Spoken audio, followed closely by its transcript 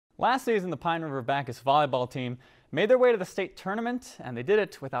Last season, the Pine River-Backus volleyball team made their way to the state tournament, and they did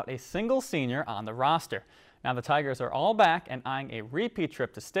it without a single senior on the roster. Now the Tigers are all back and eyeing a repeat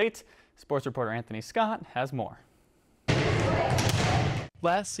trip to state. Sports reporter Anthony Scott has more.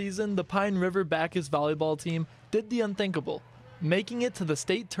 Last season, the Pine River-Backus volleyball team did the unthinkable, making it to the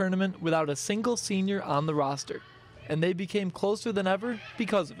state tournament without a single senior on the roster. And they became closer than ever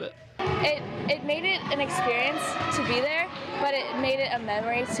because of it. It made it an experience to be there, but it made it a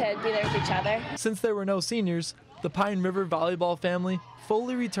memory to be there with each other. Since there were no seniors, the Pine River volleyball family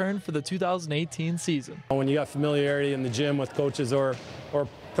fully returned for the 2018 season. When you got familiarity in the gym with coaches or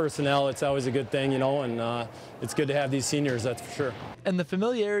personnel, it's always a good thing, and it's good to have these seniors, that's for sure. And the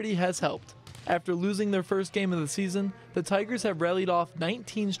familiarity has helped. After losing their first game of the season, the Tigers have rallied off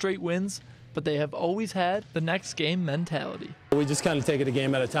 19 straight wins, but they have always had the next game mentality. We just kind of take it a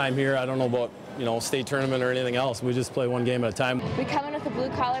game at a time here. I don't know about, state tournament or anything else. We just play one game at a time. We come in with a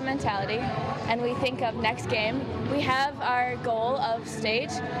blue-collar mentality, and we think of next game. We have our goal of state,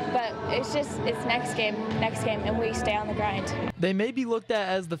 but it's next game, and we stay on the grind. They may be looked at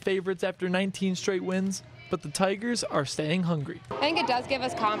as the favorites after 19 straight wins, but the Tigers are staying hungry. I think it does give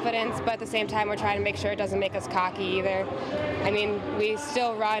us confidence, but at the same time we're trying to make sure it doesn't make us cocky either. I mean, we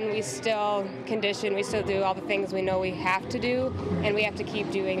still run, we still condition, we still do all the things we know we have to do, and we have to keep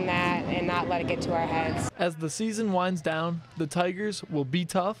doing that and not let it get to our heads. As the season winds down, the Tigers will be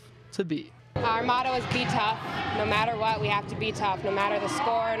tough to beat. Our motto is be tough. No matter what, we have to be tough. No matter the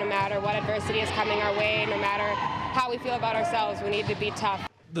score, no matter what adversity is coming our way, no matter how we feel about ourselves, we need to be tough.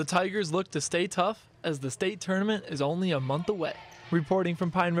 The Tigers look to stay tough as the state tournament is only a month away. Reporting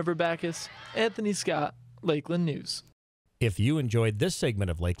from Pine River-Backus, Anthony Scott, Lakeland News. If you enjoyed this segment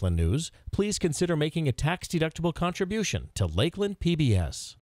of Lakeland News, please consider making a tax-deductible contribution to Lakeland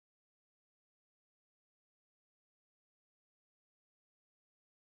PBS.